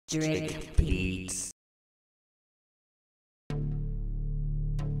Drake Beats.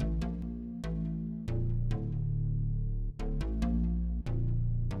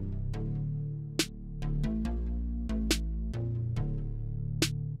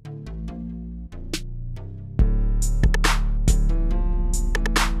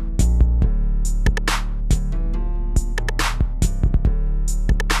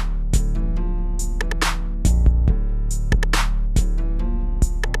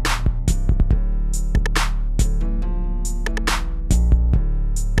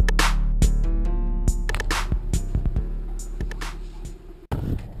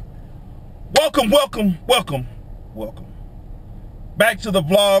 Welcome back to the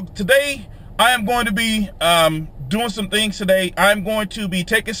vlog. Today I am going to be doing some things today. I'm going to be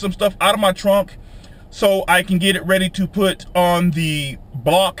taking some stuff out of my trunk so I can get it ready to put on the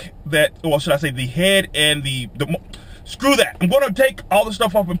block that, or should I say the head and the screw that. I'm going to take all the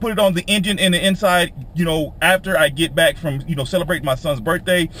stuff off and put it on the engine and the inside, you know, after I get back from, you know, celebrating my son's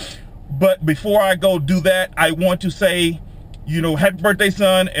birthday. But before I go do that, I want to say, you know, happy birthday,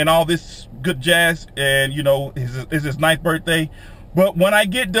 son, and all this good jazz. And you know, it's his 9th birthday. But when I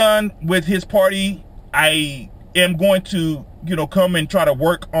get done with his party, I am going to, you know, come and try to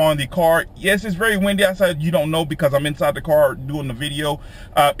work on the car. Yes, it's very windy outside. You don't know because I'm inside the car doing the video.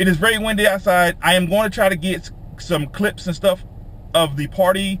 It is very windy outside. I am going to try to get some clips and stuff of the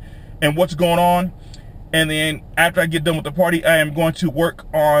party and what's going on. And then after I get done with the party, I am going to work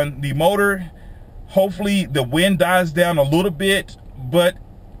on the motor. Hopefully the wind dies down a little bit, but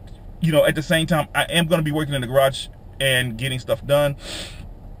you know, at the same time, I am going to be working in the garage and getting stuff done.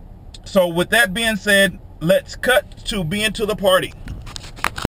 So with that being said, let's cut to being to the party.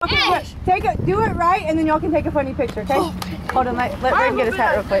 Okay, do it right, and then y'all can take a funny picture, okay? Hold on, let Brayden get his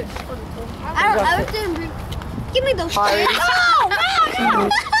hat real quick. I was saying, give me those. No!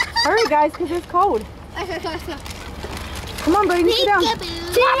 Hurry, guys, because it's cold. Come on, Brayden, sit down.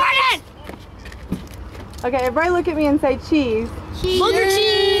 Okay, everybody look at me and say cheese. Booger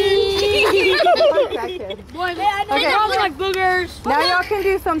cheese! Boy, okay. Like boogers. Now y'all can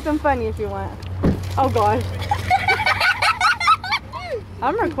do something funny if you want. Oh gosh.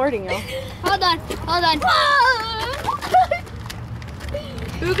 I'm recording y'all. Hold on.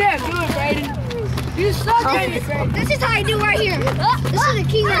 You can't do it, Brayden. You suck at it, Brayden. This is how I do right here. This is the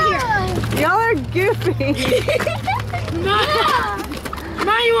key right here. Y'all are goofy.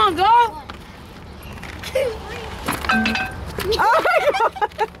 Now you want to go? Oh my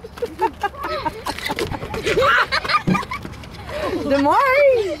god!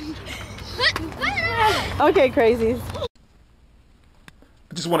 Damari! Okay, crazies.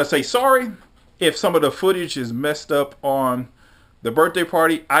 I just want to say sorry if some of the footage is messed up on the birthday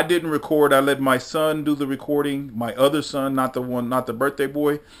party. I didn't record. I let my son do the recording. My other son, not the birthday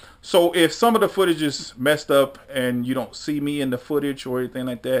boy. So if some of the footage is messed up and you don't see me in the footage or anything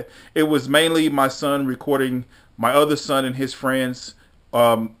like that, it was mainly my son recording my other son and his friends.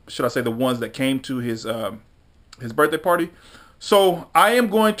 Should I say the ones that came to his birthday party. So I am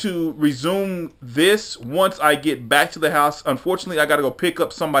going to resume this once I get back to the house. Unfortunately, I got to go pick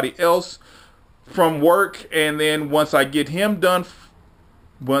up somebody else from work, and then once I get him done,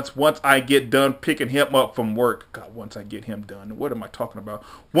 once I get done picking him up from work, God, once I get him done, what am I talking about?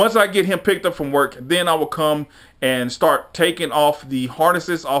 Once I get him picked up from work, then I will come and start taking off the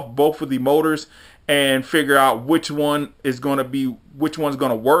harnesses off both of the motors and figure out which one's going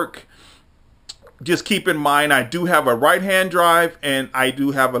to work. Just keep in mind, I do have a right-hand drive and I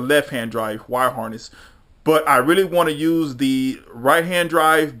do have a left-hand drive wire harness, but I really want to use the right-hand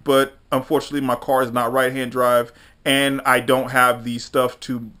drive, but unfortunately my car is not right-hand drive and I don't have the stuff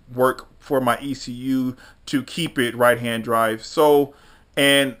to work for my ECU to keep it right-hand drive. So,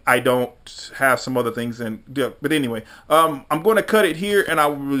 and I don't have some other things. But anyway, I'm going to cut it here and I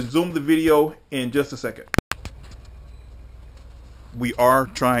will resume the video in just a second. We are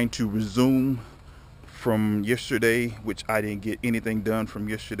trying to resume from yesterday, which I didn't get anything done from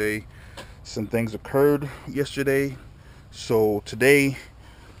yesterday. Some things occurred yesterday. So today,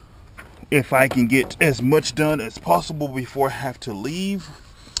 if I can get as much done as possible before I have to leave,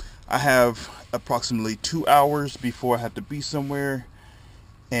 I have approximately 2 hours before I have to be somewhere.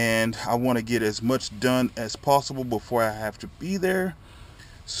 And I want to get as much done as possible before I have to be there.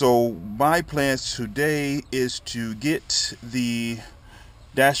 So my plans today is to get the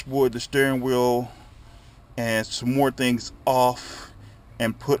dashboard, the steering wheel, and some more things off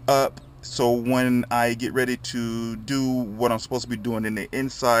and put up. So when I get ready to do what I'm supposed to be doing in the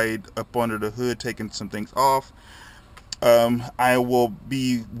inside, up under the hood, taking some things off, I will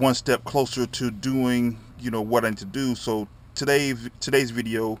be one step closer to doing, you know, what I need to do. So today's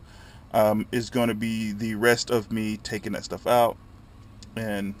video is going to be the rest of me taking that stuff out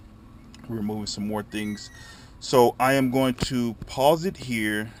and removing some more things. So I am going to pause it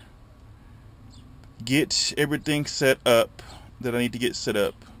here, get everything set up that I need to get set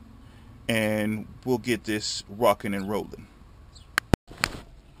up, and we'll get this rocking and rolling.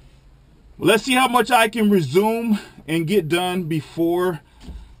 Let's see how much I can resume and get done before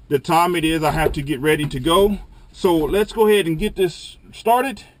the time it is I have to get ready to go. So let's go ahead and get this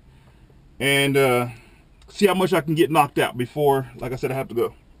started and see how much I can get knocked out before, like I said, I have to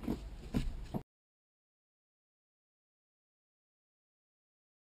go.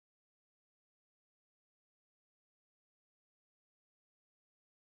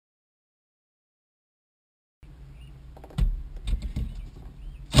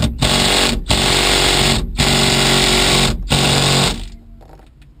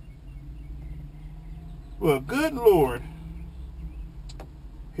 Well, good Lord.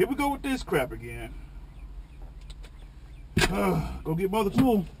 Here we go with this crap again. Go get Mother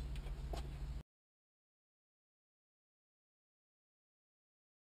Tool.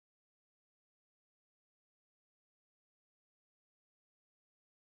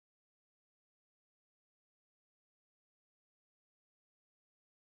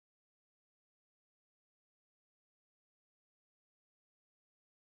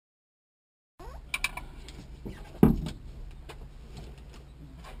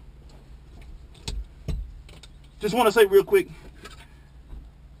 Just want to say real quick,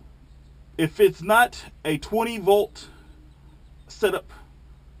 if it's not a 20 volt setup,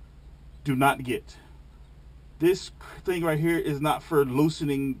 do not get. This thing right here is not for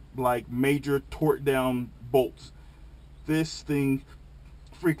loosening like major torque down bolts. This thing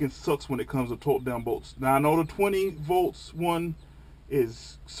freaking sucks when it comes to torque down bolts. Now I know the 20 volts one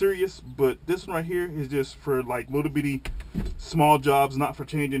is serious, but this one right here is just for like little bitty small jobs, not for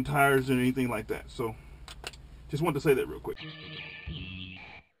changing tires or anything like that. So just wanted to say that real quick.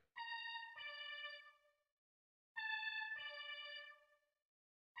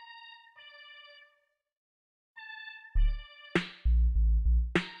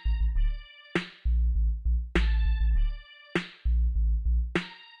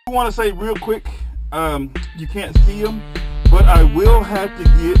 I want to say real quick, you can't see them, but I will have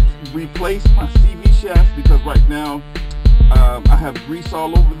to replace my CV shafts because right now I have grease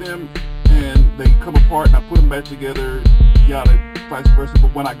all over them and they come apart, and I put them back together, yada, vice versa.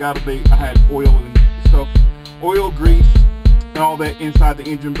 But when I got them, I had oil and stuff, oil, grease, and all that inside the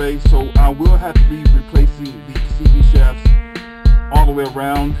engine bay. So I will have to be replacing the CV shafts all the way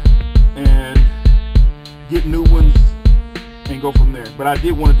around and get new ones and go from there. But I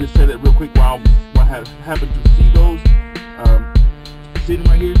did want to just say that real quick while I happened to see those. See them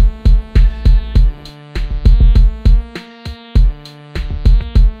right here?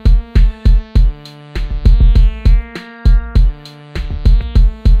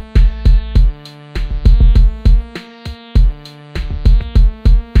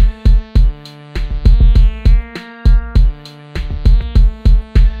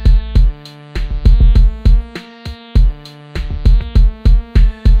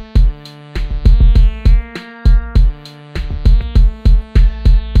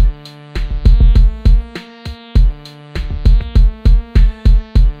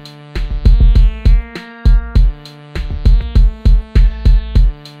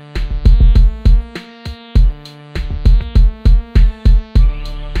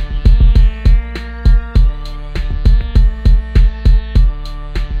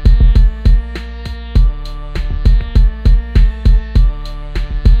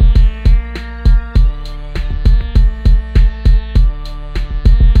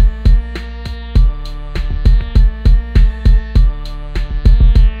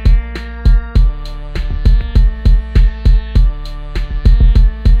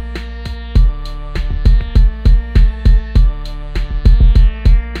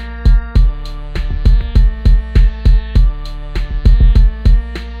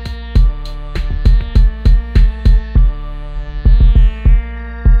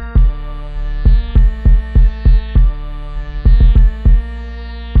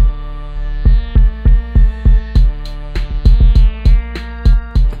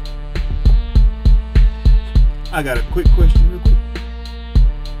 I got a quick question real quick,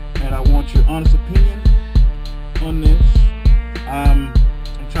 and I want your honest opinion on this. I'm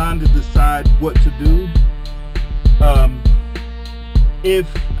trying to decide what to do. If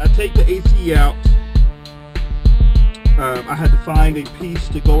I take the AC out, I had to find a piece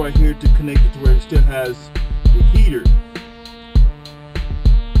to go right here to connect it to where it still has the heater.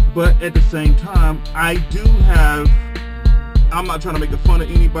 But at the same time, I do have I'm not trying to make fun of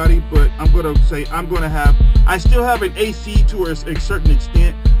anybody, but I'm gonna say I still have an AC to a certain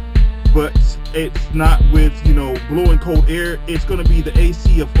extent, but it's not with, you know, blowing cold air. It's gonna be the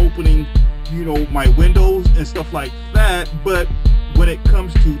AC of opening, you know, my windows and stuff like that. But when it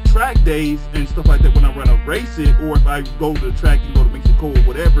comes to track days and stuff like that, when I run a race it, or if I go to the track and go to Mexico or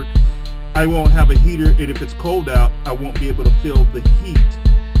whatever, I won't have a heater, and if it's cold out, I won't be able to feel the heat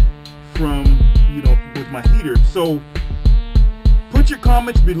from, you know, with my heater. So put your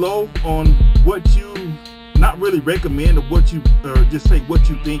comments below on what you not really recommend, or what you, or just say what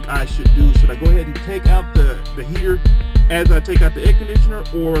you think I should do. Should I go ahead and take out the heater as I take out the air conditioner,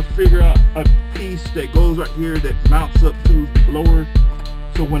 or figure out a piece that goes right here that mounts up to the blower,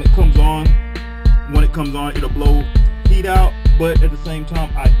 so when it comes on it'll blow heat out? But at the same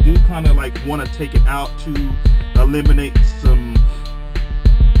time, I do kind of like want to take it out to eliminate some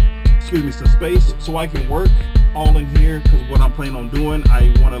space, so I can work all in here, because what I'm planning on doing,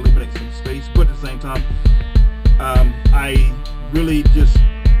 I want to eliminate some space. But at the same time, I really just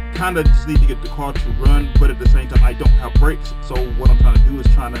kind of just need to get the car to run, but at the same time I don't have brakes, so what I'm trying to do is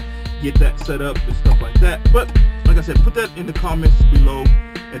trying to get that set up and stuff like that. But like I said, put that in the comments below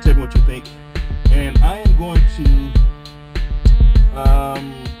and tell me what you think. And I am going to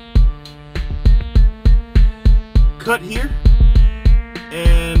cut here,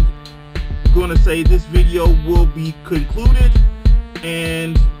 and I'm going to say this video will be concluded,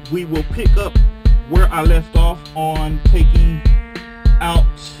 and we will pick up where I left off on taking out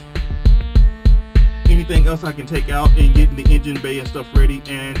anything else I can take out, and getting the engine bay and stuff ready,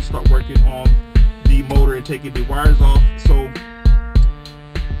 and start working on the motor and taking the wires off. So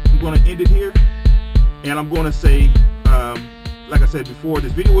I'm going to end it here, and I'm going to say, like I said before,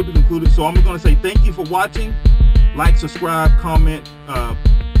 this video will be concluded. So I'm going to say thank you for watching. Like, subscribe, comment,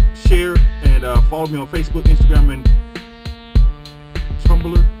 share, and follow me on Facebook, Instagram, and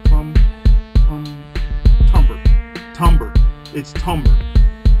Tumblr. It's Tumblr.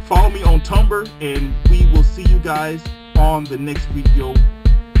 Follow me on Tumblr, and we will see you guys on the next video.